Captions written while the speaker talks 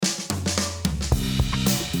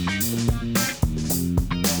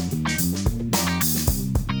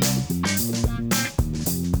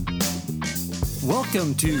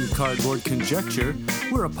Welcome to Cardboard Conjecture.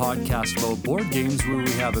 We're a podcast about board games where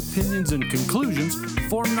we have opinions and conclusions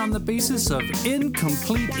formed on the basis of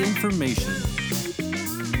incomplete information.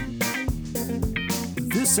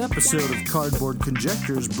 This episode of Cardboard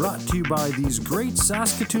Conjecture is brought to you by these great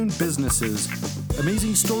Saskatoon businesses: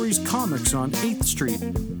 Amazing Stories Comics on 8th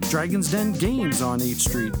Street, Dragon's Den Games on 8th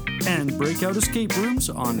Street, and Breakout Escape Rooms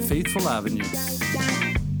on Faithful Avenue.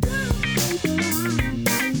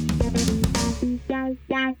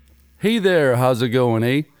 Hey there, how's it going,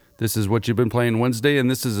 eh? This is What You've Been Playing Wednesday, and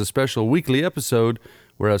this is a special weekly episode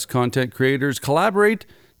where us content creators collaborate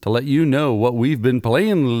to let you know what we've been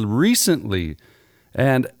playing recently.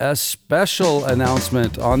 And a special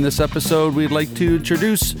announcement on this episode, we'd like to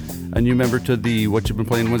introduce a new member to the What You've Been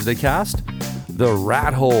Playing Wednesday cast, the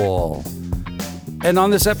Rat Hole. And on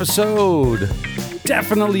this episode,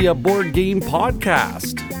 definitely a board game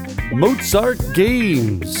podcast, Mozart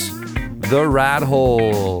Games, the Rat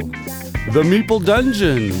Hole, the Meeple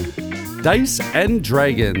Dungeon, Dice and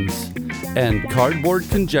Dragons, and Cardboard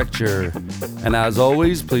Conjecture. And as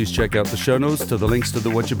always, please check out the show notes to the links to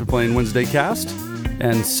the What You've Been Playing Wednesday cast,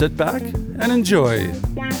 and sit back and enjoy.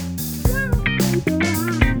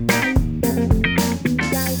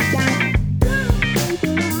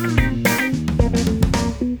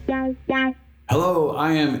 Hello,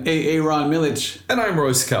 I am A.A. Ron Milich. And I'm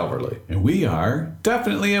Royce Calverley. And we are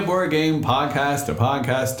definitely a board game podcast, a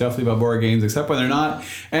podcast definitely about board games, except when they're not.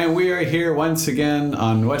 And we are here once again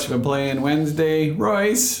on What You've Been Playing Wednesday.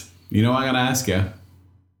 Royce, you know I'm going to ask you.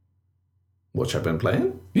 What I've been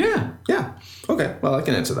playing? Yeah. Yeah. Okay, well, I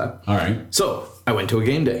can answer that. All right. So, I went to a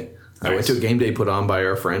game day. Nice. I went to a game day put on by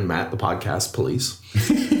our friend Matt, the podcast police.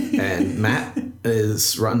 And Matt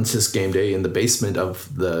runs his game day in the basement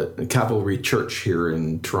of the Cavalry Church here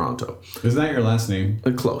in Toronto. Isn't that your last name?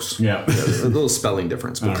 Close. Yeah. A little spelling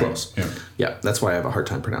difference, but close. Right. Yeah, that's why I have a hard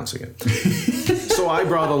time pronouncing it. So I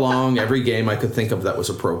brought along every game I could think of that was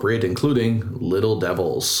appropriate, including Little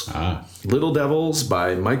Devils. Little Devils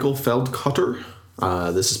by Michael Feldkutter.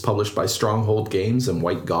 This is published by Stronghold Games and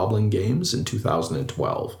White Goblin Games in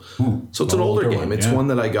 2012. So it's an older game. It's one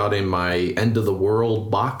that I got in my End of the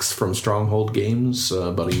World box from Stronghold Games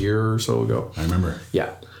about a year or so ago. I remember.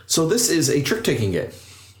 Yeah. So this is a trick-taking game.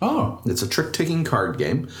 Oh. It's a trick-taking card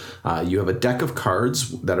game. You have a deck of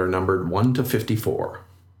cards that are numbered 1 to 54.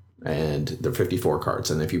 And they're 54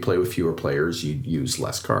 cards. And if you play with fewer players, you use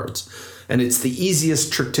less cards. And it's the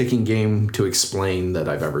easiest trick-taking game to explain that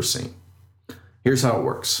I've ever seen. Here's how it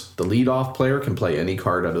works. The lead-off player can play any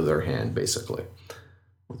card out of their hand, basically.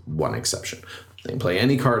 With one exception. They can play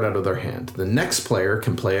any card out of their hand. The next player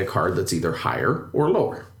can play a card that's either higher or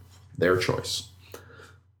lower. Their choice.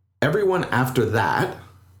 Everyone after that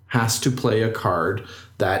has to play a card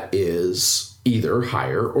that is either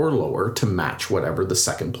higher or lower to match whatever the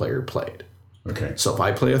second player played. Okay. So if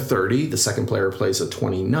I play a 30, the second player plays a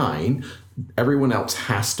 29, everyone else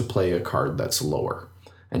has to play a card that's lower.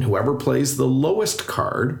 And whoever plays the lowest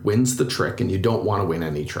card wins the trick, and you don't want to win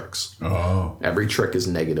any tricks. Oh. Every trick is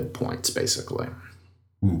negative points, basically.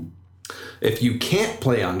 If you can't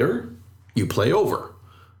play under, you play over.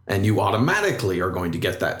 And you automatically are going to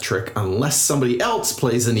get that trick unless somebody else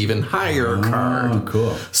plays an even higher card. Oh,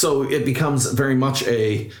 cool. So it becomes very much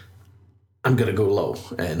I'm going to go low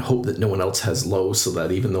and hope that no one else has low so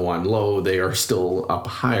that even though I'm low, they are still up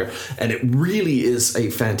higher. And it really is a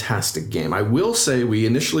fantastic game. I will say we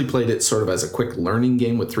initially played it sort of as a quick learning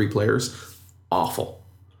game with 3 players. Awful.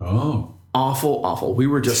 Oh. Awful. We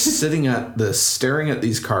were just sitting at this, staring at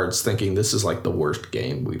these cards thinking this is like the worst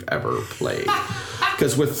game we've ever played.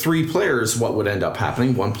 Because with 3 players, what would end up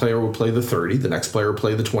happening? One player would play the 30, the next player would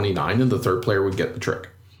play the 29, and the third player would get the trick.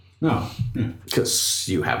 No. Because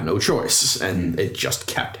you have no choice, and it just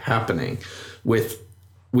kept happening.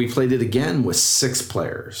 We played it again with 6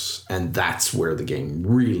 players, and that's where the game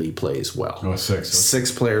really plays well. Oh, 6.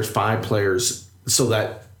 6 players, 5 players, so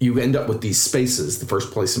that you end up with these spaces. The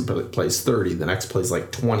first person plays 30, the next plays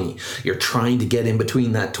like 20. You're trying to get in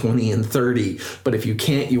between that 20 and 30, but if you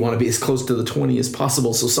can't, you want to be as close to the 20 as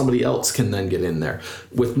possible so somebody else can then get in there.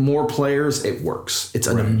 With more players, it works. It's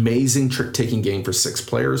an amazing trick-taking game for 6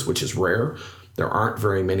 players, which is rare. There aren't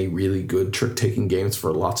very many really good trick-taking games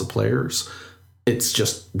for lots of players. It's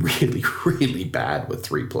just really, really bad with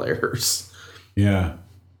 3 players. Yeah.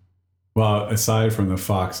 Well, aside from the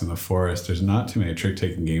Fox and the Forest, there's not too many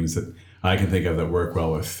trick-taking games that I can think of that work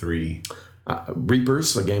well with 3.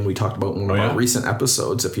 Reapers, a game we talked about in one of our recent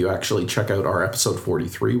episodes. If you actually check out our episode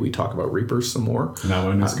 43, we talk about Reapers some more. That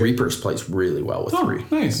one is good. Reapers plays really well with 3.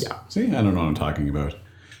 Nice. Yeah. See, I don't know what I'm talking about.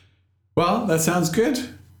 Well, that sounds good.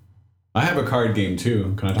 I have a card game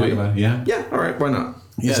too. Can I talk about it? Yeah. Yeah, all right, why not?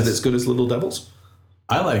 Yes. Is it as good as Little Devils?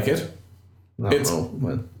 I like it. Well,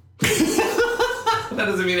 That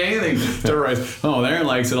doesn't mean anything to Royce. Oh, Aaron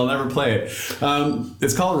likes it. I'll never play it.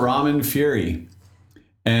 It's called Ramen Fury.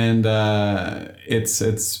 And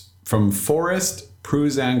it's from Forest,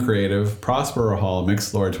 Pruzan Creative, Prospero Hall,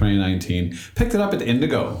 Mixlore 2019. Picked it up at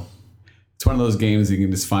Indigo. It's one of those games you can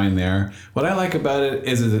just find there. What I like about it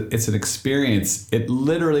is it's an experience. It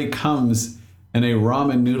literally comes in a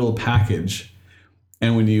ramen noodle package.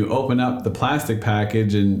 And when you open up the plastic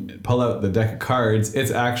package and pull out the deck of cards, it's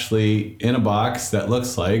actually in a box that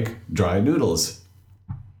looks like dried noodles.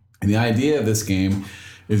 And the idea of this game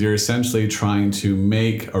is you're essentially trying to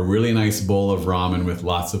make a really nice bowl of ramen with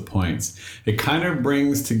lots of points. It kind of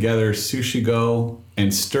brings together Sushi Go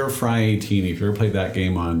and Stir Fry 18. If you ever played that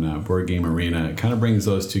game on Board Game Arena, it kind of brings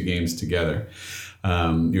those two games together.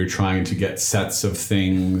 You're trying to get sets of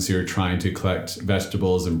things. You're trying to collect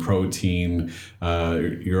vegetables and protein.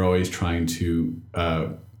 You're always trying to.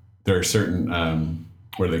 There are certain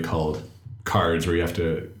what are they called? Cards where you have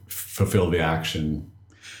to fulfill the action.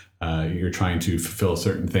 You're trying to fulfill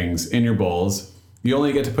certain things in your bowls. You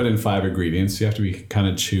only get to put in 5 ingredients. So you have to be kind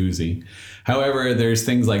of choosy. However, there's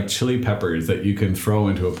things like chili peppers that you can throw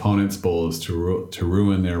into opponents' bowls to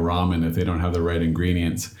ruin their ramen if they don't have the right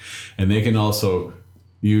ingredients. And they can also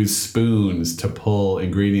use spoons to pull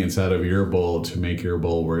ingredients out of your bowl to make your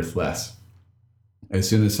bowl worth less. As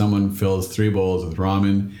soon as someone fills 3 bowls with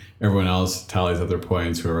ramen, everyone else tallies up their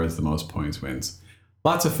points. Whoever has the most points wins.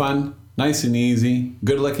 Lots of fun. Nice and easy,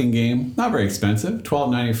 good looking game, not very expensive,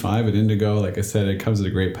 $12.95 at Indigo. Like I said, it comes with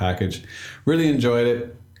a great package. Really enjoyed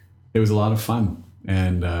it. It was a lot of fun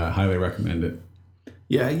and highly recommend it.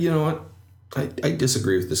 yeah, you know what? I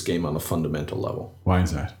disagree with this game on a fundamental level. Why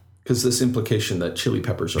is that? Because this implication that chili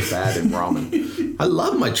peppers are bad in ramen. I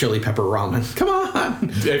love my chili pepper ramen. Come on.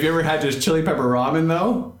 Have you ever had just chili pepper ramen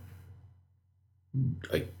though?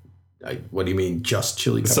 What do you mean, just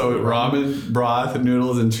chili pepper? So ramen, broth,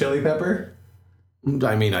 noodles, and chili pepper?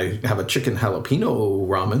 I mean, I have a chicken jalapeno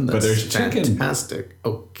ramen. That's But there's chicken. Fantastic.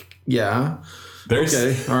 Oh, yeah. There's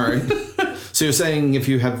Okay, all right. So you're saying if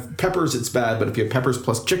you have peppers, it's bad, but if you have peppers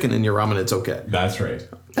plus chicken in your ramen, it's okay. That's right.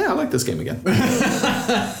 Yeah, I like this game again.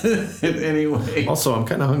 Anyway. Also, I'm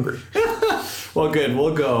kind of hungry. Well, good.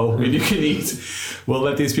 We'll go and you can eat. We'll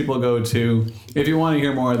let these people go too. If you want to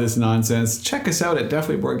hear more of this nonsense, check us out at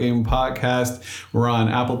Definitely Board Game Podcast. We're on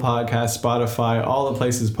Apple Podcasts, Spotify, all the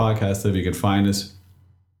places podcasts live. You can find us.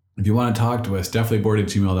 If you want to talk to us,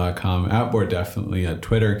 definitelyboard@gmail.com, @BoardDefinitely at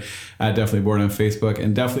Twitter, @DefinitelyBoard on Facebook,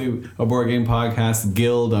 and Definitely a Board Game Podcast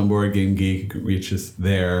Guild on Board Game Geek. You can reach us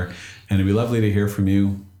there. And it'd be lovely to hear from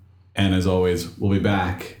you. And as always, we'll be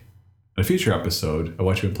back a future episode of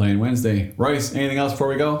What You've Been Playing Wednesday. Royce, anything else before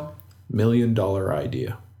we go? $1 million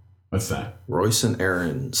idea. What's that? Royce and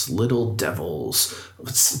Aaron's Little Devils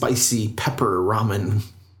spicy pepper ramen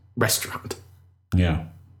restaurant. Yeah.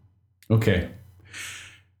 Okay.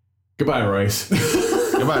 Goodbye, Royce.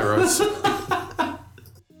 Goodbye, Royce.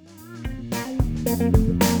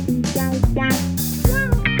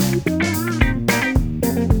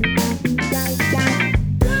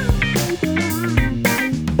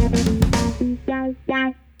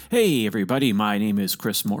 Hey everybody, my name is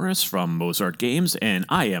Chris Morris from Mozart Games, and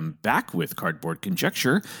I am back with Cardboard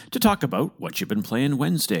Conjecture to talk about What You've Been Playing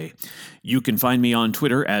Wednesday. You can find me on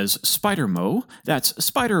Twitter as SpiderMo, that's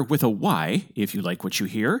Spider with a Y, if you like what you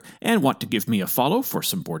hear, and want to give me a follow for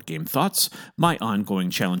some board game thoughts, my ongoing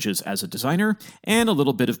challenges as a designer, and a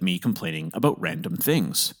little bit of me complaining about random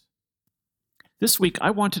things. This week, I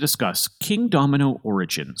want to discuss King Domino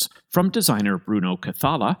Origins from designer Bruno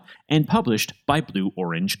Cathala and published by Blue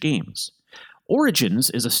Orange Games. Origins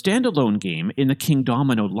is a standalone game in the King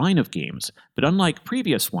Domino line of games, but unlike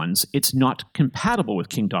previous ones, it's not compatible with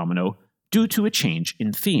King Domino due to a change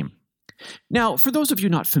in theme. Now, for those of you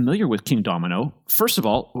not familiar with King Domino, first of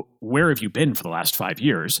all, where have you been for the last 5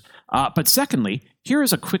 years? But secondly, here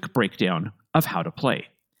is a quick breakdown of how to play.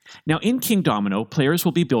 Now, in King Domino, players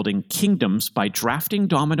will be building kingdoms by drafting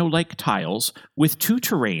domino-like tiles with 2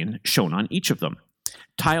 terrain shown on each of them.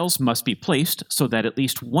 Tiles must be placed so that at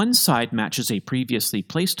least one side matches a previously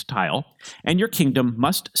placed tile, and your kingdom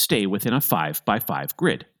must stay within a 5x5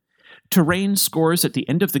 grid. Terrain scores at the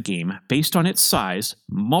end of the game based on its size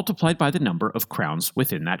multiplied by the number of crowns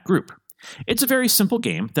within that group. It's a very simple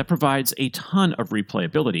game that provides a ton of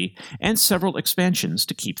replayability and several expansions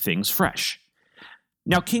to keep things fresh.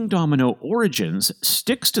 Now, King Domino Origins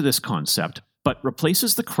sticks to this concept, but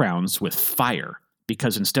replaces the crowns with fire,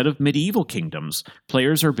 because instead of medieval kingdoms,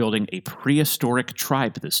 players are building a prehistoric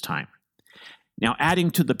tribe this time. Now, adding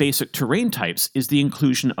to the basic terrain types is the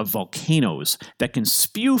inclusion of volcanoes that can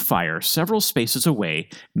spew fire several spaces away,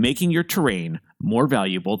 making your terrain more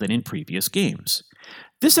valuable than in previous games.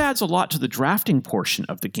 This adds a lot to the drafting portion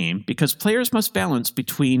of the game because players must balance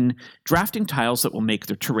between drafting tiles that will make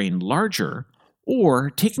their terrain larger or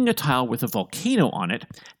taking a tile with a volcano on it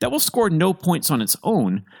that will score no points on its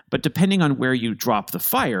own, but depending on where you drop the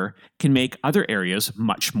fire, can make other areas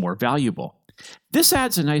much more valuable. This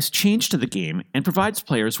adds a nice change to the game and provides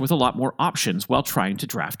players with a lot more options while trying to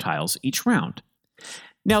draft tiles each round.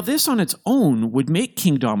 Now, this on its own would make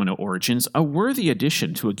Kingdomino Origins a worthy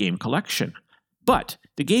addition to a game collection, but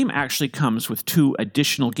the game actually comes with 2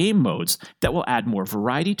 additional game modes that will add more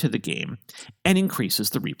variety to the game and increases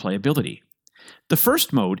the replayability. The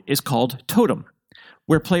first mode is called Totem,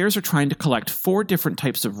 where players are trying to collect 4 different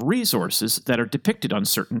types of resources that are depicted on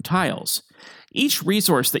certain tiles. Each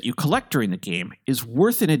resource that you collect during the game is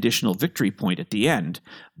worth an additional victory point at the end,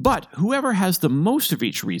 but whoever has the most of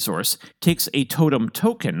each resource takes a totem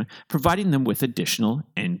token, providing them with additional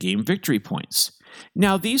endgame victory points.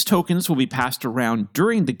 Now, these tokens will be passed around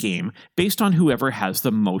during the game based on whoever has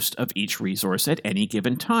the most of each resource at any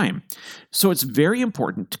given time, so it's very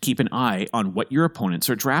important to keep an eye on what your opponents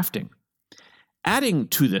are drafting. Adding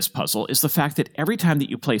to this puzzle is the fact that every time that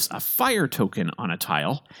you place a fire token on a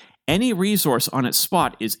tile, any resource on its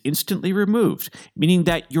spot is instantly removed, meaning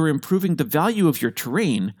that you're improving the value of your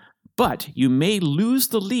terrain, but you may lose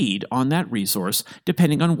the lead on that resource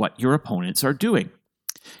depending on what your opponents are doing.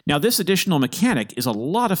 Now, this additional mechanic is a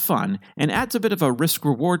lot of fun and adds a bit of a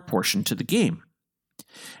risk-reward portion to the game.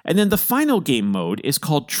 And then the final game mode is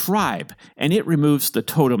called Tribe, and it removes the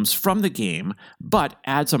totems from the game, but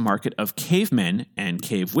adds a market of cavemen and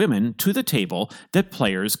cavewomen to the table that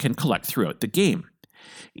players can collect throughout the game.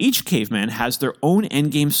 Each caveman has their own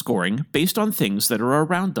endgame scoring based on things that are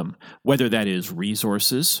around them, whether that is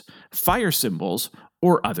resources, fire symbols,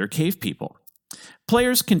 or other cave people.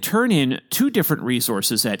 Players can turn in 2 different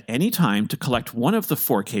resources at any time to collect one of the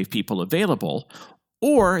 4 cave people available,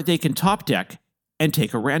 or they can top deck and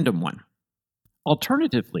take a random one.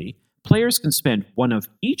 Alternatively, players can spend one of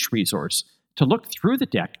each resource to look through the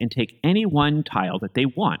deck and take any one tile that they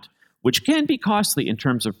want, which can be costly in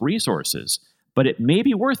terms of resources, but it may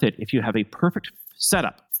be worth it if you have a perfect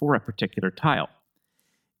setup for a particular tile.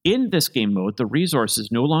 In this game mode, the resources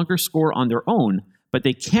no longer score on their own, but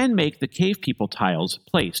they can make the cave people tiles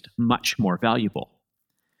placed much more valuable.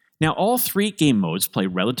 Now, all 3 game modes play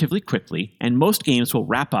relatively quickly, and most games will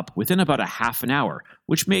wrap up within about a half an hour,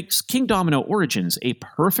 which makes Kingdomino Origins a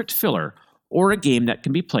perfect filler or a game that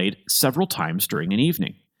can be played several times during an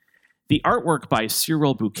evening. The artwork by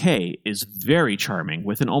Cyril Bouquet is very charming,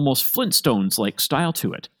 with an almost Flintstones-like style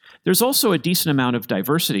to it. There's also a decent amount of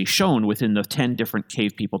diversity shown within the 10 different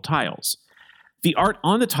cave people tiles. The art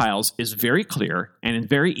on the tiles is very clear and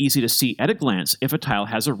very easy to see at a glance if a tile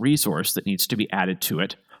has a resource that needs to be added to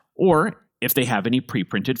it, or if they have any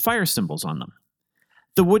pre-printed fire symbols on them.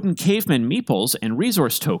 The wooden caveman meeples and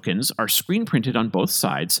resource tokens are screen printed on both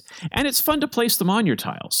sides, and it's fun to place them on your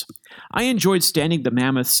tiles. I enjoyed standing the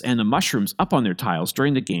mammoths and the mushrooms up on their tiles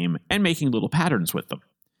during the game and making little patterns with them.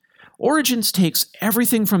 Origins takes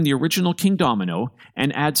everything from the original Kingdomino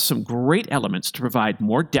and adds some great elements to provide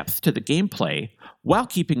more depth to the gameplay while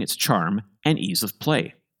keeping its charm and ease of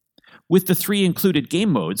play. With the 3 included game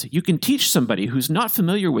modes, you can teach somebody who's not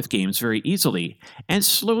familiar with games very easily and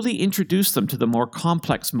slowly introduce them to the more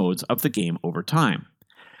complex modes of the game over time.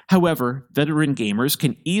 However, veteran gamers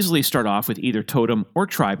can easily start off with either Totem or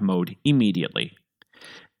Tribe mode immediately.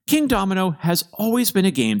 Kingdomino has always been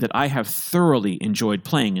a game that I have thoroughly enjoyed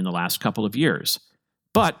playing in the last couple of years,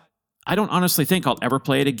 but I don't honestly think I'll ever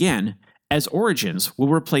play it again, as Origins will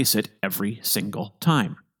replace it every single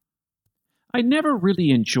time. I never really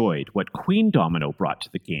enjoyed what Queendomino brought to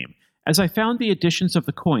the game, as I found the additions of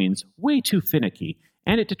the coins way too finicky,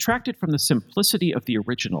 and it detracted from the simplicity of the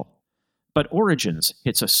original. But Origins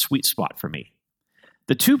hits a sweet spot for me.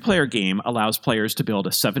 The 2-player game allows players to build a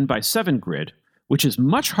 7x7 grid, which is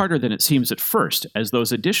much harder than it seems at first, as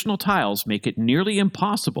those additional tiles make it nearly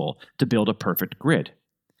impossible to build a perfect grid.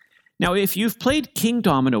 Now, if you've played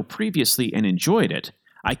Kingdomino previously and enjoyed it,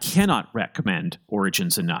 I cannot recommend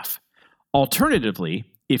Origins enough. Alternatively,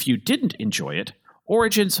 if you didn't enjoy it,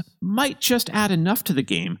 Origins might just add enough to the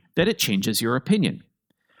game that it changes your opinion.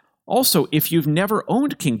 Also, if you've never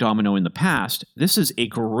owned Kingdomino in the past, this is a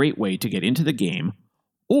great way to get into the game,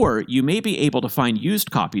 or you may be able to find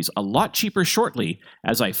used copies a lot cheaper shortly,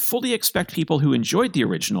 as I fully expect people who enjoyed the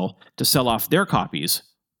original to sell off their copies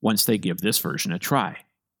once they give this version a try.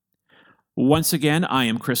 Once again, I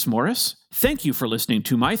am Chris Morris. Thank you for listening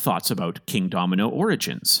to my thoughts about King Domino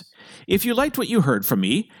Origins. If you liked what you heard from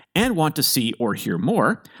me and want to see or hear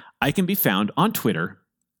more, I can be found on Twitter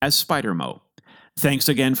as SpiderMo. Thanks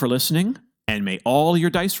again for listening, and may all your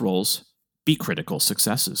dice rolls be critical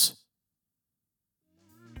successes.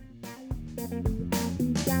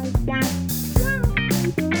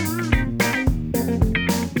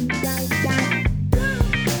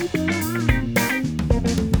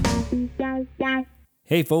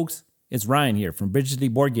 Hey folks, it's Ryan here from Bridge City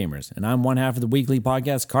Board Gamers, and I'm one half of the weekly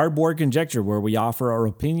podcast Cardboard Conjecture, where we offer our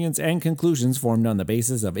opinions and conclusions formed on the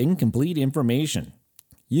basis of incomplete information.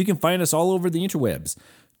 You can find us all over the interwebs,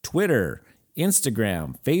 Twitter,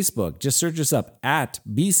 Instagram, Facebook. Just search us up at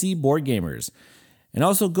BC Board Gamers. And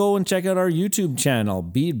also go and check out our YouTube channel,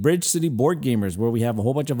 Bridge City Board Gamers, where we have a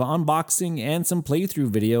whole bunch of unboxing and some playthrough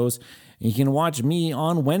videos. And you can watch me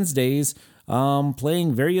on Wednesdays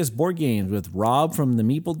playing various board games with Rob from the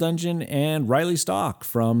Meeple Dungeon and Riley Stock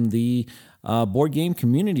from the Board Game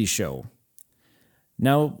Community Show.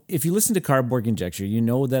 Now, if you listen to Cardboard Conjecture, you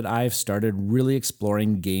know that I've started really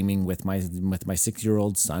exploring gaming with my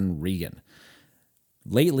 6-year-old son, Regan.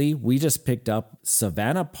 Lately, we just picked up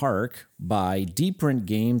Savannah Park by Dprint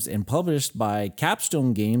Games and published by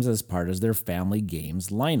Capstone Games as part of their Family Games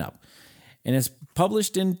lineup. And it's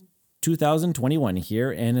published in 2021 here,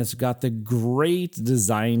 and it's got the great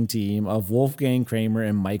design team of Wolfgang Kramer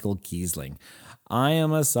and Michael Kiesling. I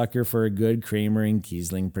am a sucker for a good Kramer and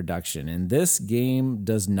Kiesling production, and this game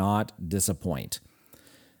does not disappoint.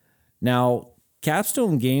 Now,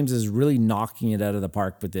 Capstone Games is really knocking it out of the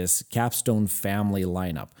park with this Capstone family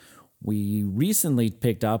lineup. We recently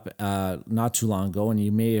picked up, not too long ago, and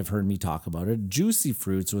you may have heard me talk about it, Juicy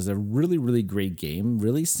Fruits was a really, really great game,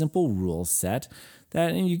 really simple rule set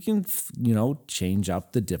that and you can, change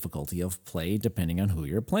up the difficulty of play depending on who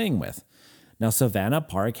you're playing with. Now, Savannah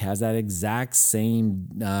Park has that exact same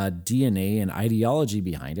DNA and ideology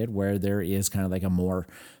behind it, where there is kind of like a more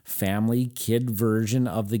family kid version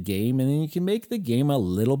of the game, and then you can make the game a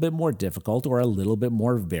little bit more difficult or a little bit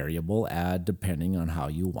more variable depending on how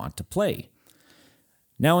you want to play.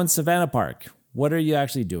 Now, in Savannah Park, what are you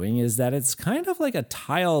actually doing is that it's kind of like a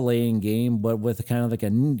tile laying game, but with kind of like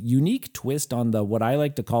a unique twist on what I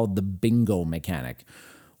like to call the bingo mechanic,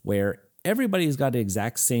 where everybody's got the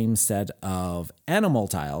exact same set of animal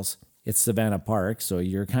tiles. It's Savannah Park, so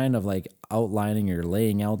you're kind of like outlining or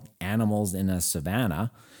laying out animals in a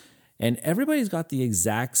savanna, and everybody's got the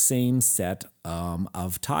exact same set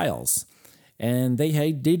of tiles. And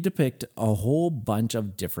they depict a whole bunch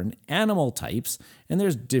of different animal types, and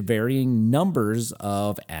there's varying numbers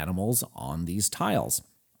of animals on these tiles.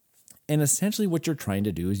 And essentially what you're trying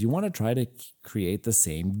to do is you want to try to create the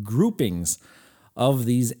same groupings of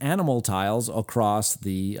these animal tiles across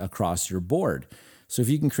your board. So if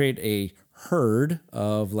you can create a herd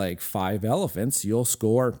of like 5 elephants, you'll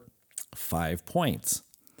score 5 points.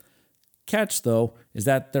 Catch, though, is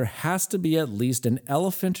that there has to be at least an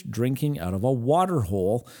elephant drinking out of a water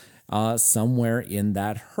hole somewhere in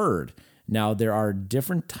that herd. Now, there are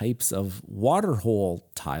different types of water hole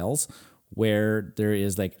tiles where there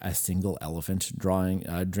is like a single elephant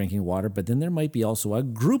drinking water, but then there might be also a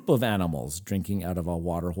group of animals drinking out of a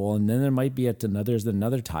water hole, and then there might be there's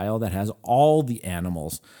another tile that has all the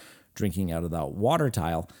animals drinking out of that water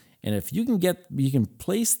tile. And if you can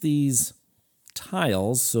place these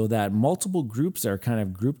tiles so that multiple groups are kind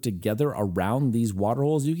of grouped together around these water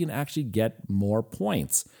holes, you can actually get more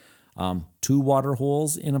points. 2 water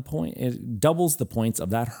holes in a point, it doubles the points of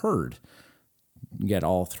that herd. You get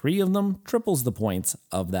all 3 of them, triples the points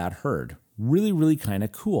of that herd. Really, really kind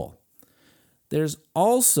of cool. There's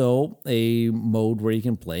also a mode where you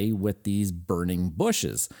can play with these burning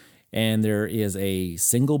bushes. And there is a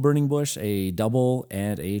single burning bush, a double,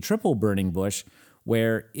 and a triple burning bush,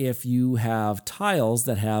 where if you have tiles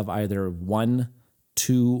that have either 1,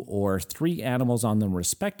 2, or 3 animals on them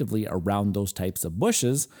respectively around those types of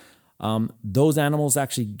bushes, those animals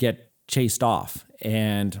actually get chased off,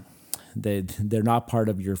 and they're not part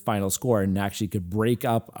of your final score, and actually could break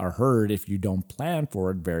up a herd if you don't plan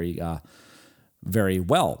for it very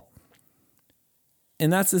well.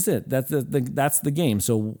 And that's just it. That's the game.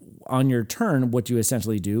 So on your turn, what you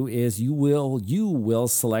essentially do is you will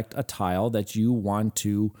select a tile that you want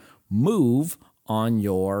to move on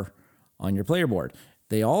your player board.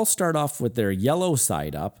 They all start off with their yellow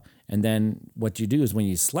side up, and then what you do is when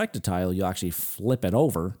you select a tile, you actually flip it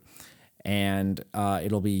over, and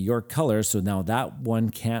it'll be your color. So now that one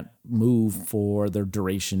can't move for the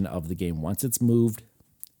duration of the game. Once it's moved,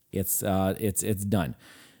 it's done.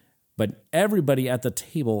 But everybody at the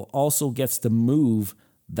table also gets to move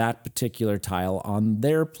that particular tile on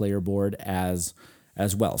their player board as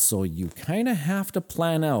well. So you kind of have to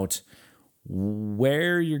plan out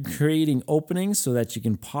where you're creating openings so that you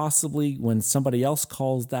can possibly, when somebody else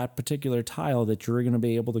calls that particular tile, that you're going to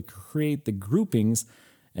be able to create the groupings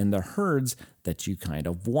and the herds that you kind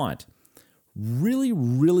of want. Really,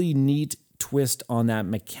 really neat twist on that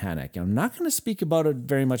mechanic. I'm not going to speak about it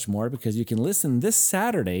very much more because you can listen this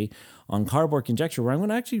Saturday on Cardboard Conjecture, where I'm going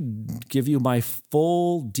to actually give you my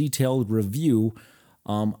full detailed review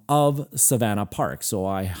of Savannah Park. So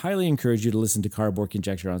I highly encourage you to listen to Cardboard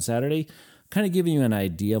Conjecture on Saturday, kind of giving you an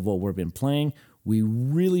idea of what we've been playing. We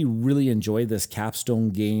really, really enjoy this Capstone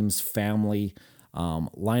Games family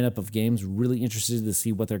lineup of games. Really interested to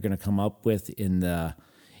see what they're going to come up with in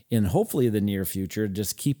hopefully the near future.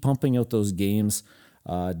 Just keep pumping out those games.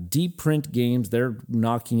 Deep Print Games, they're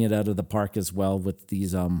knocking it out of the park as well with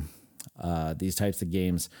these types of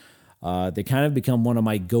games. They kind of become one of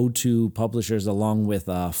my go-to publishers along with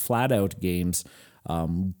Flat Out Games,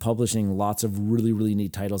 publishing lots of really, really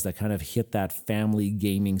neat titles that kind of hit that family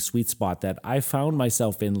gaming sweet spot that I found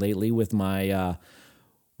myself in lately with my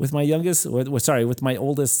with my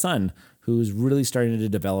oldest son, who's really starting to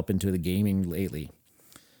develop into the gaming lately.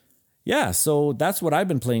 Yeah, so that's what I've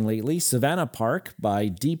been playing lately. Savannah Park by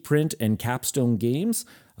Deep Print and Capstone Games,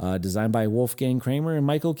 designed by Wolfgang Kramer and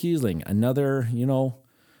Michael Kiesling. Another,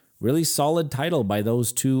 really solid title by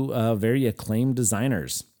those two very acclaimed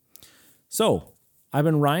designers. So, I've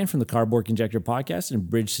been Ryan from the Cardboard Conjecture podcast and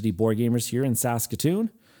Bridge City Board Gamers here in Saskatoon,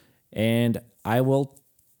 and I will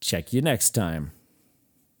check you next time.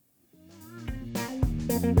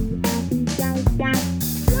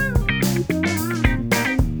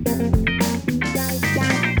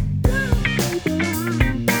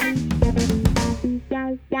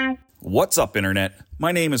 What's up, Internet?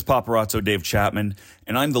 My name is Paparazzo Dave Chapman,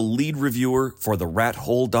 and I'm the lead reviewer for the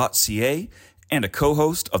rathole.ca and a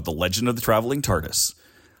co-host of The Legend of the Traveling TARDIS.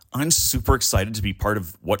 I'm super excited to be part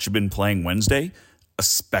of What You've Been Playing Wednesday,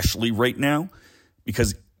 especially right now,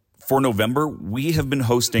 because for November, we have been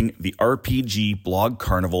hosting the RPG Blog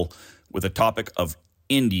Carnival with a topic of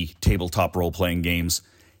indie tabletop role-playing games,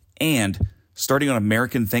 and starting on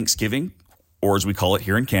American Thanksgiving, or as we call it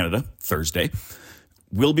here in Canada, Thursday,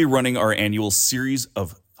 we'll be running our annual series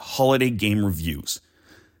of holiday game reviews.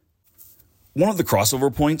 One of the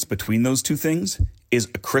crossover points between those two things is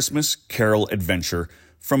A Christmas Carol Adventure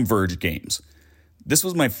from Verge Games. This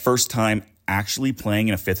was my first time actually playing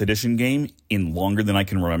in a 5th edition game in longer than I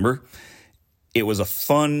can remember. It was a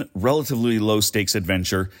fun, relatively low-stakes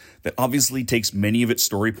adventure that obviously takes many of its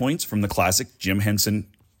story points from the classic Jim Henson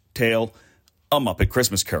tale, A Muppet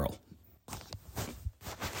Christmas Carol.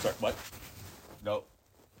 Sorry, what? No.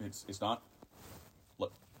 It's not.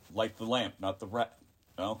 Light the lamp, not the rat.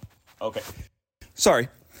 No? Okay. Sorry.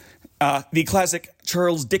 The classic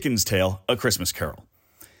Charles Dickens tale, A Christmas Carol.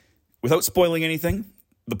 Without spoiling anything,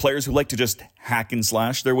 the players who like to just hack and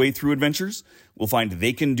slash their way through adventures will find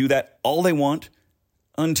they can do that all they want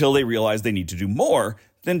until they realize they need to do more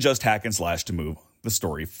than just hack and slash to move the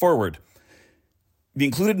story forward. The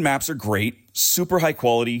included maps are great, super high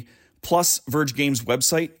quality, plus Verge Games'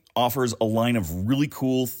 website offers a line of really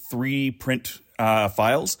cool 3D print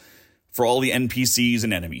files for all the NPCs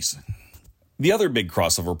and enemies. The other big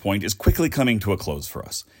crossover point is quickly coming to a close for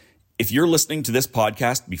us. If you're listening to this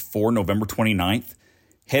podcast before November 29th,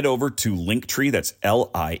 head over to Linktree, that's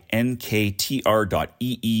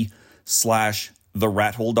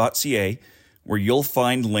linktr.ee/therathole.ca, where you'll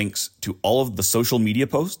find links to all of the social media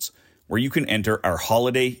posts where you can enter our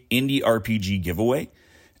holiday indie RPG giveaway,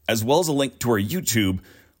 as well as a link to our YouTube,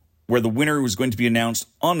 where the winner was going to be announced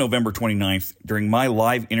on November 29th during my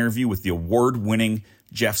live interview with the award-winning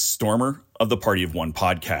Jeff Stormer of the Party of One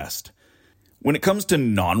podcast. When it comes to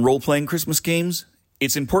non-role-playing Christmas games,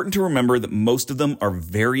 it's important to remember that most of them are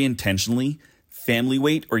very intentionally family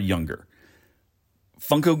weight or younger.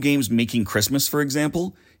 Funko Games Making Christmas, for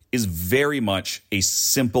example, is very much a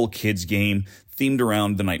simple kids game themed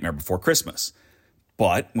around The Nightmare Before Christmas.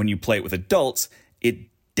 But when you play it with adults, it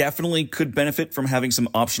definitely could benefit from having some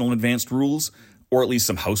optional advanced rules, or at least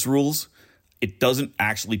some house rules. It doesn't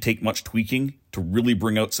actually take much tweaking to really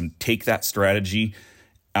bring out some take that strategy,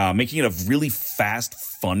 making it a really fast,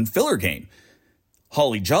 fun filler game.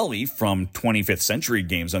 Holly Jolly from 25th Century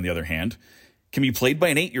Games, on the other hand, can be played by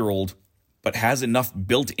an 8-year-old, but has enough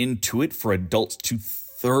built into it for adults to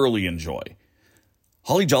thoroughly enjoy.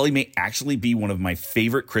 Holly Jolly may actually be one of my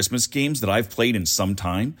favorite Christmas games that I've played in some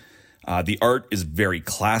time. The art is very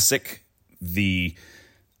classic. The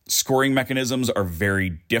scoring mechanisms are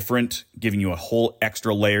very different, giving you a whole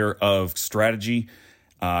extra layer of strategy.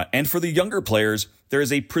 And for the younger players, there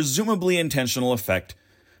is a presumably intentional effect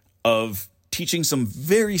of teaching some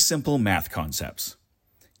very simple math concepts.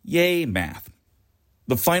 Yay, math.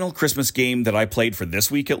 The final Christmas game that I played for this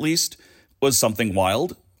week, at least, was Something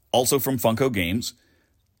Wild, also from Funko Games.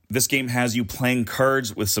 This game has you playing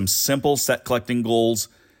cards with some simple set collecting goals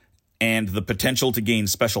and the potential to gain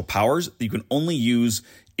special powers that you can only use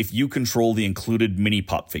if you control the included mini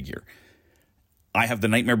pop figure. I have the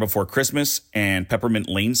Nightmare Before Christmas and Peppermint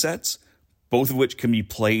Lane sets, both of which can be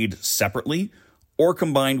played separately or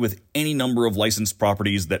combined with any number of licensed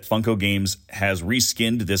properties that Funko Games has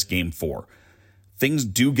reskinned this game for. Things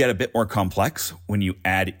do get a bit more complex when you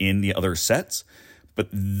add in the other sets, but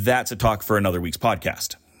that's a talk for another week's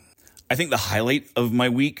podcast. I think the highlight of my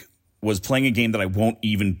week was playing a game that I won't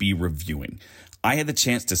even be reviewing. I had the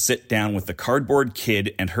chance to sit down with the Cardboard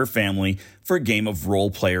Kid and her family for a game of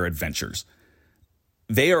role-player adventures.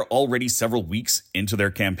 They are already several weeks into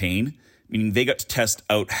their campaign, meaning they got to test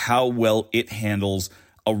out how well it handles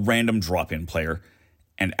a random drop-in player.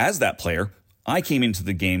 And as that player, I came into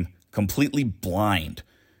the game completely blind.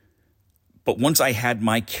 But once I had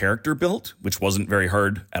my character built, which wasn't very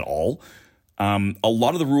hard at all, a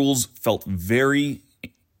lot of the rules felt very,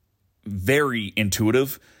 very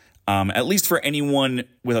intuitive, at least for anyone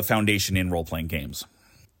with a foundation in role-playing games.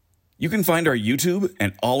 You can find our YouTube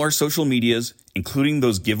and all our social medias, including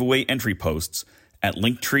those giveaway entry posts, at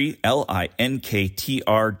Linktree,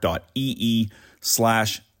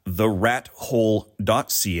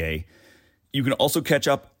 linktr.ee/therathole.ca. You can also catch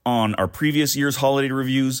up on our previous year's holiday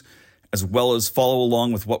reviews, as well as follow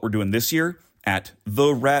along with what we're doing this year at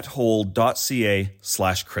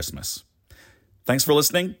therathole.ca/Christmas. Thanks for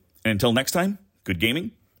listening, and until next time, good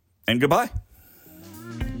gaming, and goodbye.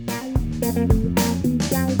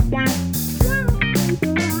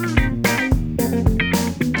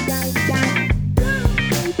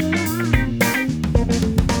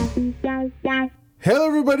 Hello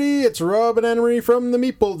everybody, it's Rob and Anne-Marie from the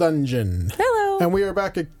Meeple Dungeon. Hello. And we are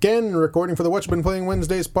back again recording for the What You've Been Playing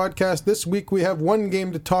Wednesdays podcast. This week we have one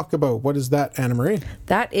game to talk about. What is that, Anne-Marie?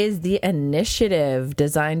 That is The Initiative,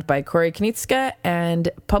 designed by Corey Knizia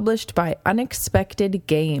and published by Unexpected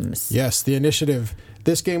Games. Yes, The Initiative.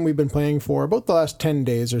 This game we've been playing for about the last 10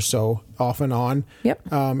 days or so, off and on.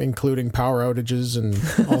 Yep. Including power outages and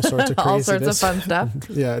all sorts of craziness. All sorts of fun stuff.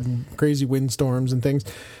 Yeah, and crazy windstorms and things.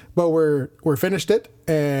 But we're finished it,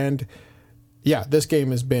 and yeah, this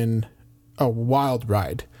game has been a wild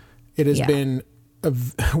ride. It has been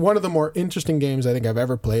one of the more interesting games I think I've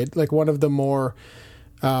ever played. Like one of the more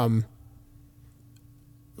well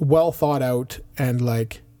thought out and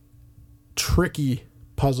like tricky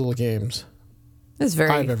puzzle games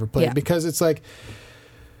I've ever played. Because it's like,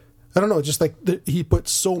 I don't know, just like he put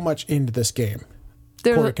so much into this game.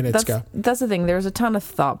 Corey Knizia. That's the thing. There was a ton of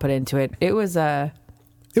thought put into it. It was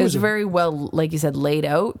very well, like you said, laid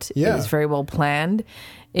out. Yeah. It was very well planned.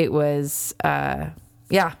 It was, And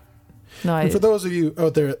for those of you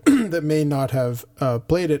out there that may not have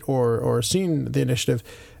played it or seen The Initiative,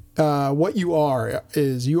 what you are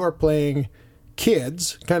playing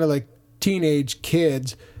kids, kind of like teenage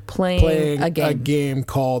kids, playing a game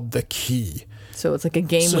called The Key. So it's like a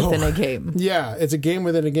game within a game. Yeah, it's a game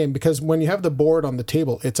within a game, because when you have the board on the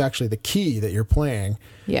table, it's actually the key that you're playing.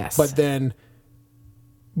 Yes.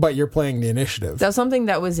 But you're playing the initiative. That's something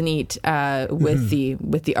that was neat with the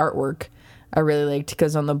artwork. I really liked,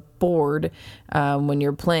 because on the board, when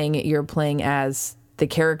you're playing it, you're playing as the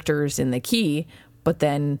characters in the key, but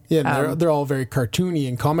then they're all very cartoony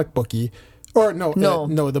and comic booky. Or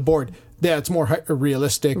no, the board. Yeah, it's more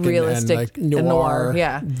realistic and like noir.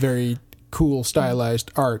 Yeah, very cool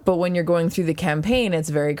stylized art. But when you're going through the campaign, it's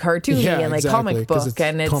very cartoony and like comic book,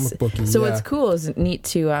 and it's comic booky, it's cool. It's neat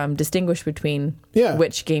to distinguish between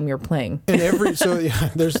which game you're playing. And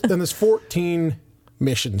there's 14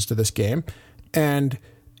 missions to this game, and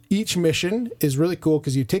each mission is really cool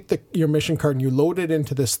because you take your mission card and you load it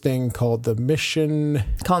into this thing called the mission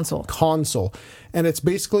console, and it's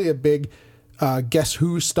basically a big Guess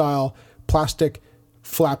Who style plastic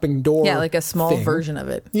flapping door. Yeah, like a small version of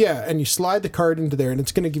it. Yeah, and you slide the card into there, and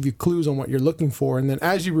it's going to give you clues on what you're looking for. And then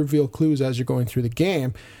as you reveal clues as you're going through the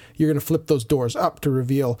game, you're going to flip those doors up to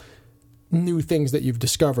reveal new things that you've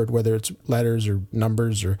discovered, whether it's letters or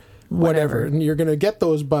numbers or whatever. And you're going to get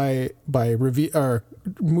those by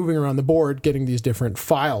moving around the board, getting these different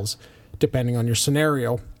files depending on your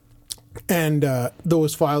scenario. And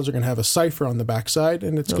those files are going to have a cipher on the backside,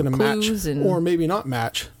 and it's going to match or maybe not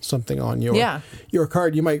match something on your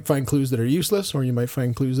card. You might find clues that are useless, or you might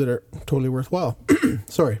find clues that are totally worthwhile.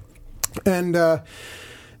 Sorry. And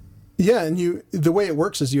Yeah, and the way it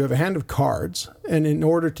works is you have a hand of cards, and in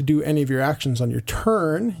order to do any of your actions on your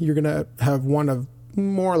turn, you're going to have one of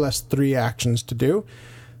more or less 3 actions to do.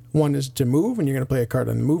 One is to move, and you're going to play a card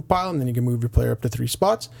on the move pile, and then you can move your player up to 3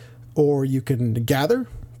 spots. Or you can gather,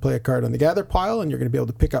 play a card on the gather pile, and you're going to be able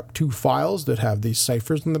to pick up 2 files that have these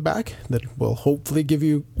ciphers in the back that will hopefully give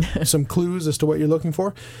you some clues as to what you're looking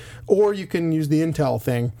for. Or you can use the intel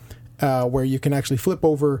thing, where you can actually flip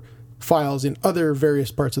over files in other various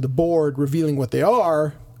parts of the board, revealing what they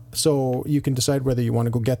are, so you can decide whether you want to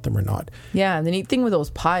go get them or not. Yeah, and the neat thing with those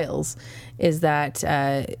piles is that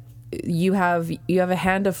you have a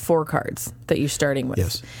hand of 4 cards that you're starting with.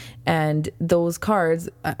 Yes. And those cards,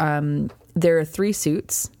 there are 3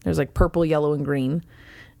 suits. There's like purple, yellow, and green.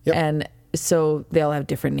 Yep. And so they all have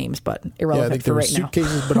different names, but irrelevant I think for there were right now.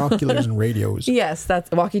 suitcases, binoculars, and radios. Yes, that's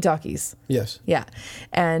walkie-talkies. Yes. Yeah.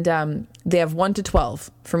 And they have 1 to 12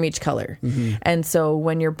 from each color. Mm-hmm. And so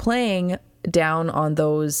when you're playing down on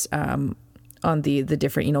those, on the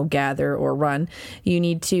different, gather or run, you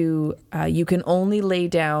need to, you can only lay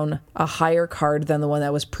down a higher card than the one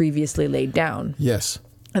that was previously laid down. Yes.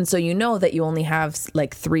 And so you know that you only have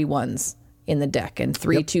like 3 1s in the deck and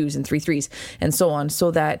 3 2s and 3 3s and so on, so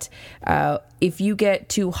that if you get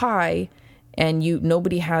too high and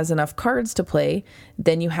nobody has enough cards to play,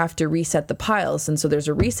 then you have to reset the piles. And so there's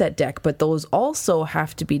a reset deck, but those also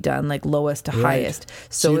have to be done like lowest to highest.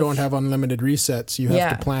 So you don't have unlimited resets. You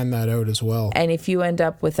have to plan that out as well. And if you end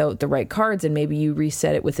up without the right cards and maybe you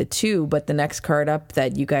reset it with a 2, but the next card up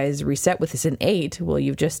that you guys reset with is an 8, well,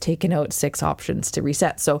 you've just taken out 6 options to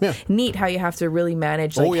reset. So neat how you have to really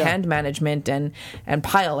manage hand management and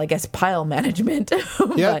pile management.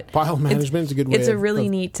 Yeah, pile management is a good way. It's a really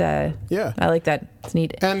neat, I like that. It's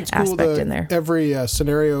neat and it's aspect cool in there. Every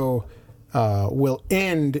scenario will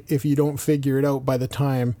end if you don't figure it out by the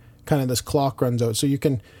time kind of this clock runs out. So you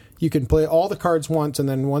can play all the cards once, and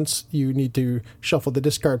then once you need to shuffle the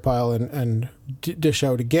discard pile and dish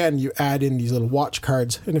out again, you add in these little watch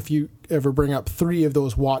cards. And if you ever bring up 3 of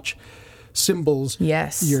those watch symbols,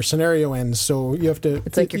 your scenario ends. So you have to.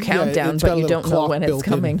 It's like your countdown, but you don't know when it's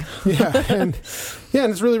coming. and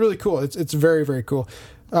it's really, really cool. It's very, very cool.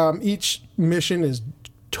 Each mission is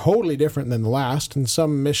totally different than the last, and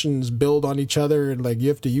some missions build on each other, and like you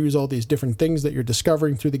have to use all these different things that you're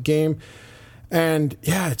discovering through the game. And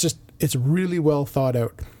it's really well thought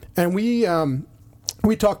out. And we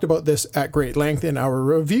talked about this at great length in our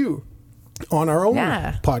review on our own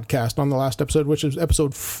podcast on the last episode, which is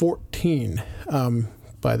episode 14.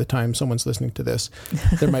 By the time someone's listening to this,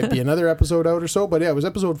 there might be another episode out or so, but it was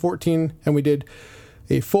episode 14, and we did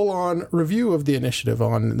a full-on review of the initiative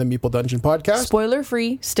on the Meeple Dungeon podcast.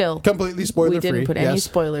 Spoiler-free, still. Completely spoiler-free. We didn't put any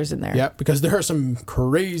spoilers in there. Yeah, because there are some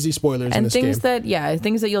crazy spoilers in this game. And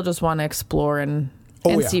things that you'll just want to explore and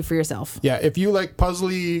see for yourself. Yeah, if you like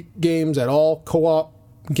puzzly games at all, co-op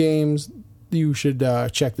games, you should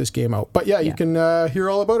check this game out. But you can hear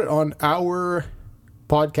all about it on our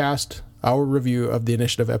podcast, our review of the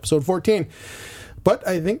initiative, episode 14. But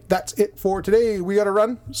I think that's it for today. We got to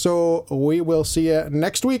run, so we will see you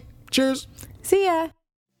next week. Cheers. See ya.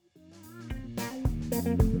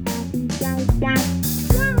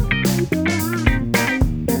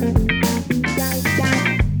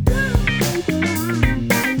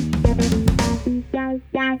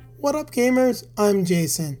 What up, gamers? I'm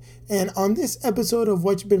Jason, and on this episode of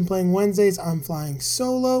What You've Been Playing Wednesdays, I'm flying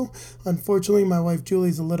solo. Unfortunately, my wife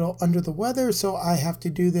Julie's a little under the weather, so I have to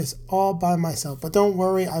do this all by myself. But don't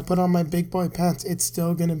worry, I put on my big boy pants. It's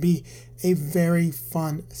still going to be a very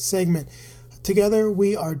fun segment. Together,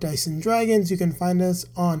 we are Dice and Dragons. You can find us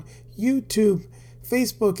on YouTube,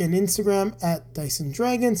 Facebook, and Instagram at Dice and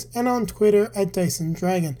Dragons, and on Twitter at Dice and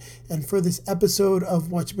Dragon. And for this episode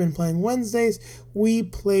of What You've Been Playing Wednesdays, we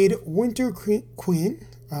played Winter Queen.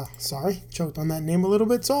 Choked on that name a little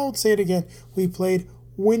bit, so I'll say it again. We played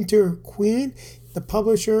Winter Queen. The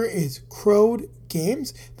publisher is Crowd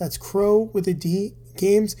Games. That's Crow with a D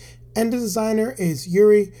Games. And the designer is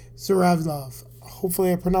Yuri Zaravlov.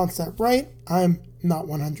 Hopefully I pronounced that right. I'm not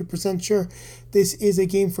 100% sure. This is a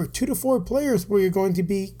game for 2 to 4 players where you're going to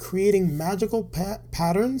be creating magical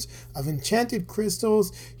patterns of enchanted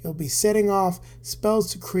crystals. You'll be setting off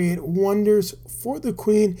spells to create wonders for the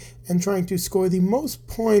queen and trying to score the most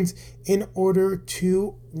points in order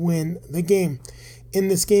to win the game. In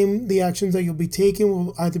this game, the actions that you'll be taking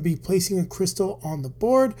will either be placing a crystal on the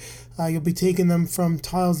board. You'll be taking them from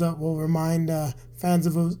tiles that will remind fans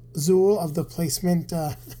of Azul of the placement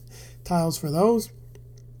tiles for those.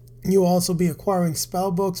 You'll also be acquiring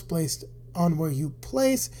spell books based on where you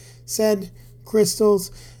place said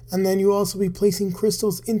crystals. And then you'll also be placing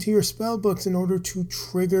crystals into your spell books in order to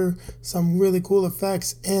trigger some really cool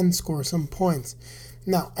effects and score some points.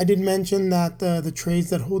 Now, I did mention that the trays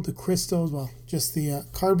that hold the crystals, well, just the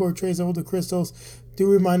cardboard trays that hold the crystals,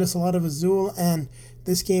 do remind us a lot of Azul, and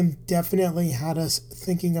this game definitely had us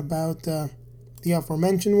thinking about the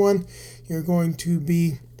aforementioned one. You're going to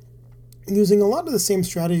be using a lot of the same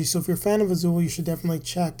strategy, so if you're a fan of Azul, you should definitely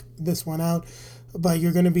check this one out. But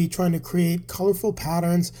you're going to be trying to create colorful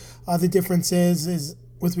patterns. The difference is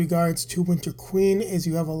with regards to Winter Queen is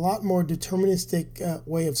you have a lot more deterministic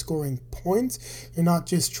way of scoring points. You're not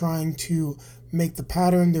just trying to make the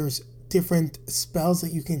pattern. There's different spells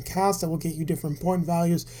that you can cast that will get you different point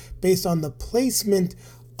values based on the placement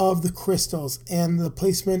of the crystals. And the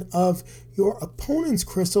placement of your opponent's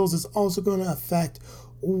crystals is also going to affect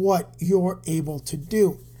what you're able to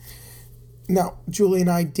do. Now, Julie and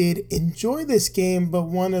I did enjoy this game, but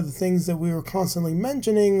one of the things that we were constantly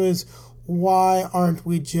mentioning was, why aren't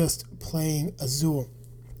we just playing Azul?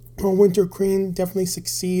 Well, Winter Queen definitely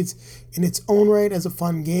succeeds in its own right as a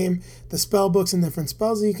fun game. The spell books and different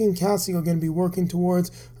spells that you can cast that you're going to be working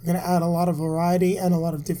towards are going to add a lot of variety and a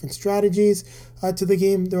lot of different strategies to the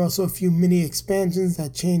game. There are also a few mini expansions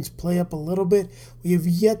that change play up a little bit. We have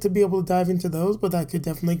yet to be able to dive into those, but that could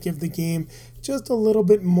definitely give the game just a little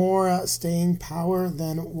bit more staying power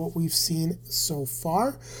than what we've seen so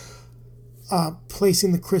far.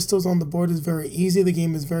 Placing the crystals on the board is very easy. The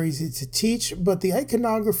game is very easy to teach, but the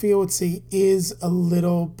iconography, I would say, is a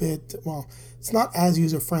little bit, well, it's not as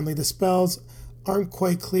user-friendly. The spells aren't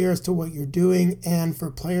quite clear as to what you're doing, and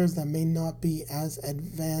for players that may not be as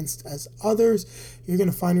advanced as others, you're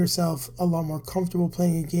going to find yourself a lot more comfortable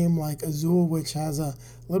playing a game like Azul, which has a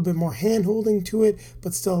little bit more hand-holding to it,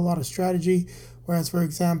 but still a lot of strategy. Whereas, for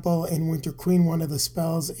example, in Winter Queen, one of the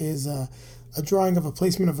spells is a drawing of a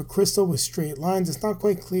placement of a crystal with straight lines. It's not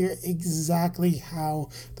quite clear exactly how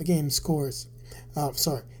the game scores.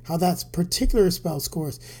 How that particular spell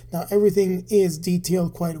scores. Now, everything is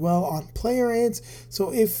detailed quite well on player aids,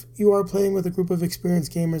 so if you are playing with a group of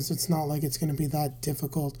experienced gamers, it's not like it's going to be that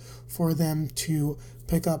difficult for them to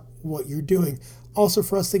pick up what you're doing. Also,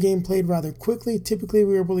 for us, the game played rather quickly. Typically,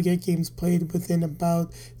 we were able to get games played within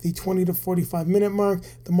about the 20 to 45 minute mark.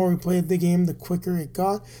 The more we played the game, the quicker it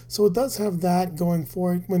got. So it does have that going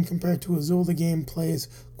for it. When compared to Azul, the game plays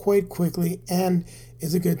quite quickly and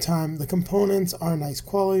is a good time. The components are nice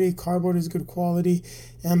quality, cardboard is good quality,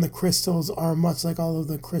 and the crystals are much like all of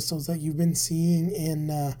the crystals that you've been seeing in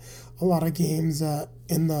a lot of games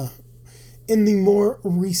in the more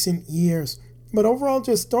recent years. But overall,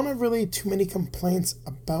 just don't have really too many complaints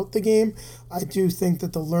about the game. I do think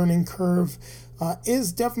that the learning curve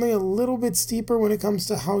is definitely a little bit steeper when it comes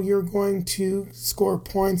to how you're going to score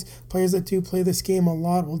points. Players that do play this game a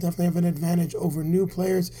lot will definitely have an advantage over new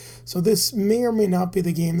players. So this may or may not be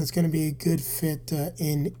the game that's going to be a good fit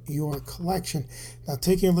in your collection. Now,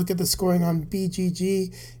 taking a look at the scoring on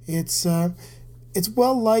BGG, it's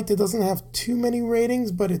well liked. It doesn't have too many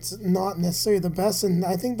ratings, but it's not necessarily the best. And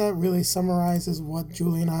I think that really summarizes what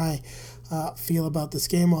Julie and I feel about this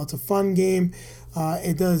game. Well, it's a fun game.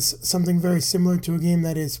 It does something very similar to a game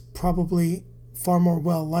that is probably far more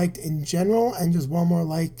well liked in general and just well more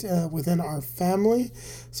liked within our family.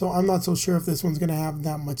 So I'm not so sure if this one's going to have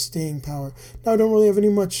that much staying power. Now, I don't really have any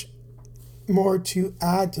much more to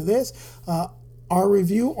add to this. Our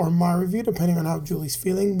review, or my review, depending on how Julie's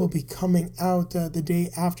feeling, will be coming out the day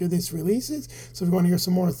after this releases. So if you want to hear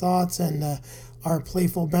some more thoughts and our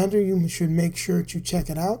playful banter, you should make sure to check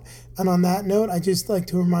it out. And on that note, I just like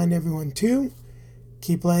to remind everyone to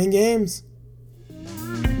keep playing games.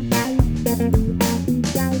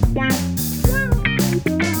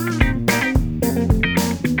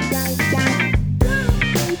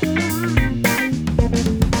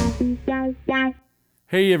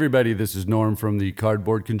 Hey everybody, this is Norm from the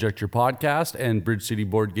Cardboard Conjecture podcast and Bridge City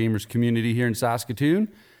Board Gamers community here in Saskatoon.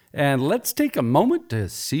 And let's take a moment to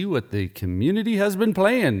see what the community has been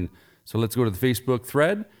playing. So let's go to the Facebook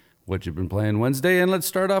thread, What You've Been Playing Wednesday, and let's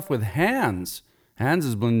start off with Hans. Hans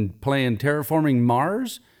has been playing Terraforming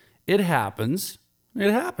Mars. It happens.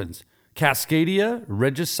 Cascadia,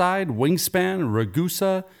 Regicide, Wingspan,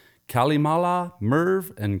 Ragusa, Kalimala,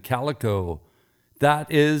 Merv, and Calico.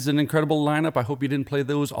 That is an incredible lineup. I hope you didn't play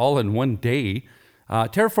those all in one day.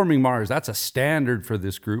 Terraforming Mars, that's a standard for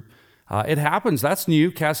this group. It happens. That's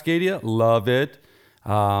new. Cascadia, love it.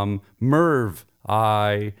 Merv,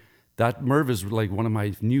 that Merv is like one of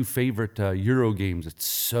my new favorite Euro games. It's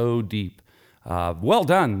so deep. Well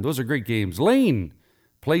done. Those are great games. Lane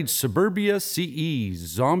played Suburbia CE,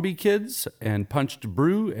 Zombie Kids, and Punched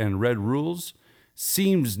Brew and Red Rules.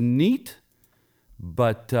 Seems neat.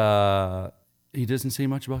 but he doesn't say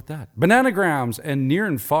much about that. Bananagrams and Near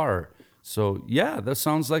and Far. So yeah, that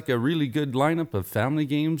sounds like a really good lineup of family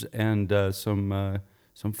games and some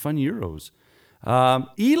fun Euros.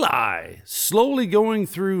 Eli, slowly going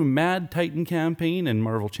through Mad Titan campaign and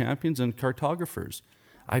Marvel Champions and Cartographers.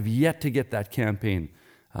 I've yet to get that campaign.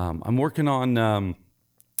 I'm working on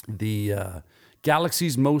the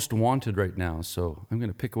Galaxy's Most Wanted right now, so I'm going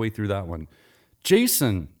to pick away through that one.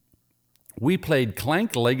 Jason, we played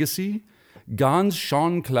Clank Legacy, Gans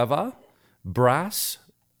Sean Cleva, Brass,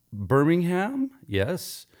 Birmingham,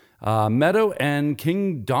 yes, Meadow, and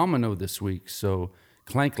King Domino this week. So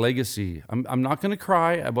Clank Legacy. I'm not going to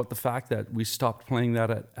cry about the fact that we stopped playing that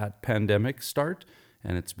at pandemic start,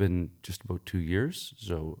 and it's been just about 2 years.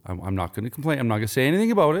 So I'm not going to complain. I'm not going to say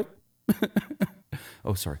anything about it.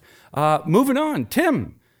 Oh, sorry. Moving on.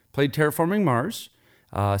 Tim played Terraforming Mars,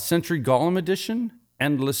 Century Golem Edition,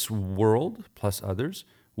 Endless World, plus others,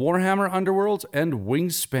 Warhammer Underworlds, and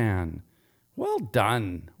Wingspan. Well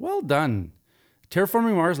done. Well done.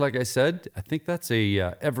 Terraforming Mars, like I said, I think that's a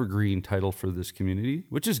evergreen title for this community,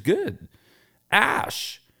 which is good.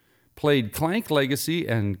 Ash played Clank Legacy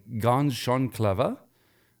and Gans Sean Cleva.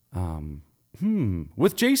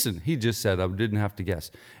 With Jason, he just said, I didn't have to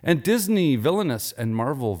guess. And Disney Villainous and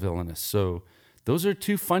Marvel Villainous. So those are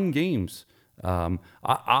two fun games.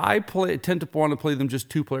 I tend to want to play them just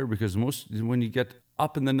 2-player because when you get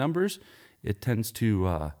up in the numbers, it tends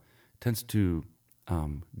to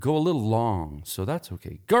go a little long. So that's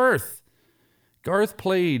okay. Garth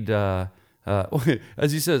played, as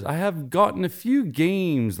he says, I have gotten a few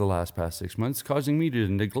games the past 6 months, causing me to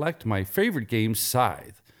neglect my favorite game,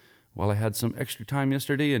 Scythe. While I had some extra time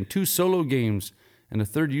yesterday and 2 solo games and a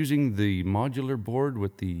third using the modular board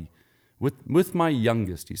with my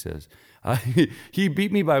youngest, he says. He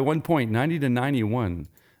beat me by 1 point, 90-91.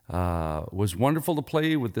 Was wonderful to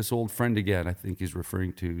play with this old friend again. I think he's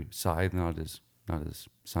referring to Scythe, not his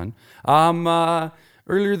son.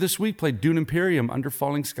 Earlier this week, played Dune Imperium, Under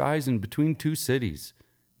Falling Skies, and Between Two Cities.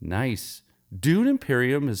 Nice. Dune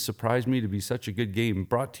Imperium has surprised me to be such a good game.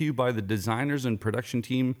 Brought to you by the designers and production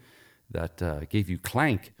team that gave you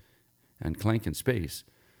Clank and Clank in Space.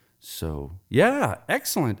 So, yeah,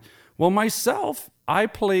 excellent. Well, myself, I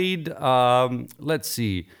played, I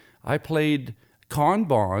played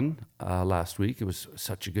Kanban last week. It was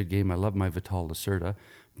such a good game. I love my Vital Lacerda.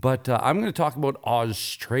 But I'm going to talk about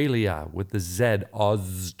Australia with the Z,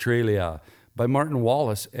 Australia, by Martin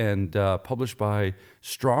Wallace and published by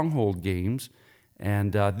Stronghold Games.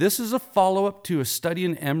 And this is a follow-up to A Study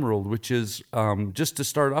in Emerald, which is, just to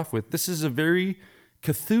start off with, this is a very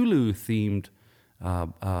Cthulhu-themed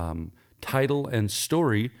title and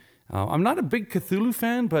story. I'm not a big Cthulhu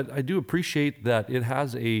fan, but I do appreciate that it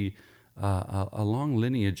has a long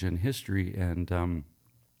lineage and history. And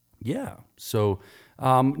so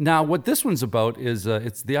now what this one's about is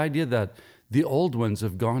it's the idea that the old ones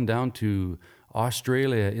have gone down to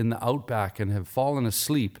Australia in the outback and have fallen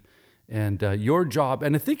asleep. And your job,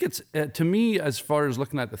 and I think it's, to me, as far as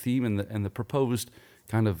looking at the theme and the proposed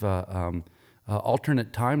kind of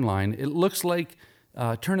alternate timeline, it looks like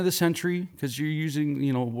turn of the century, because you're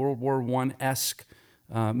using, World War I-esque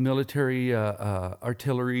military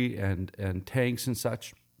artillery and tanks and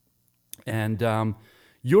such. And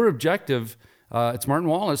your objective, it's Martin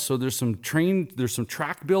Wallace, so there's some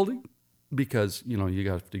track building, because,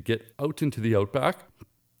 you have to get out into the outback.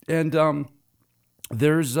 And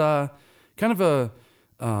there's kind of a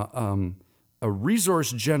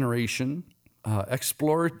resource generation,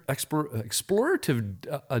 explorative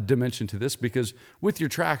dimension to this, because with your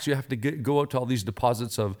tracks, you have to go out to all these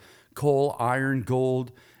deposits of coal, iron,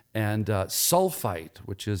 gold, and sulfite,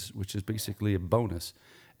 which is basically a bonus.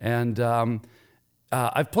 And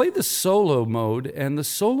I've played the solo mode, and the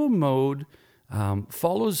solo mode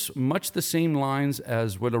follows much the same lines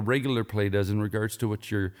as what a regular play does in regards to what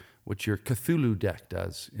your Cthulhu deck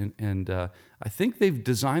does. And I think they've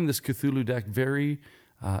designed this Cthulhu deck very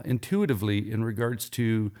intuitively in regards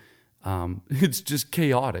to it's just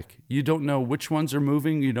chaotic. You don't know which ones are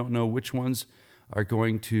moving. You don't know which ones are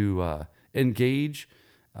going to engage.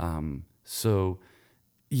 So,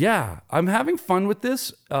 yeah, I'm having fun with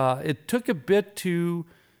this. It took a bit to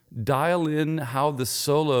dial in how the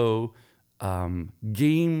solo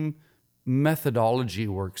game methodology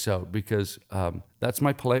works out, because that's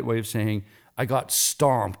my polite way of saying I got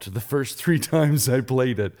stomped the first 3 times I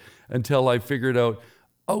played it until I figured out,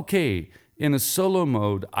 okay, in a solo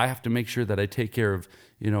mode, I have to make sure that I take care of,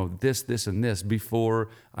 this, and this before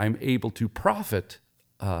I'm able to profit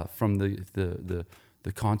from the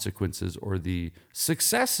consequences or the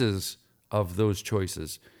successes of those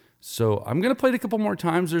choices. So I'm going to play it a couple more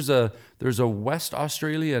times. There's a West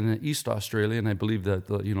Australia and an East Australia, and I believe that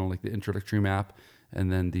like the introductory map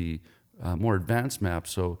and then the more advanced map.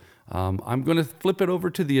 So I'm going to flip it over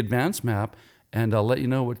to the advanced map, and I'll let you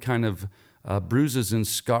know what kind of bruises and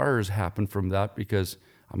scars happen from that, because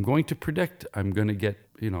I'm going to predict I'm going to get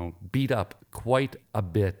beat up quite a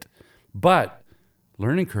bit. But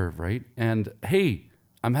learning curve, right? And hey,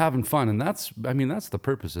 I'm having fun, and that's the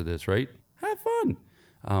purpose of this, right? Have fun.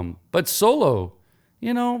 But solo,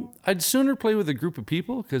 I'd sooner play with a group of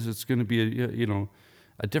people because it's going to be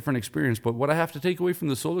a different experience. But what I have to take away from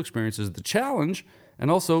the solo experience is the challenge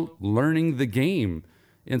and also learning the game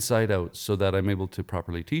inside out so that I'm able to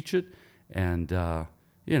properly teach it and,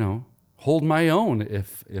 hold my own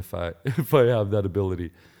if I have that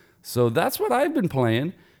ability. So that's what I've been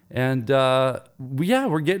playing. And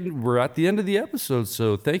we're at the end of the episode.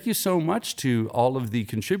 So thank you so much to all of the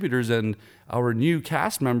contributors and our new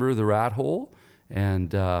cast member, the Rat Hole.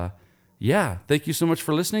 And thank you so much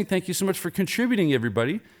for listening. Thank you so much for contributing,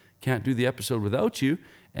 everybody. Can't do the episode without you.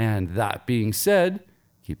 And that being said,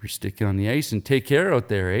 keep your stick on the ice and take care out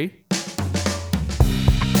there, eh?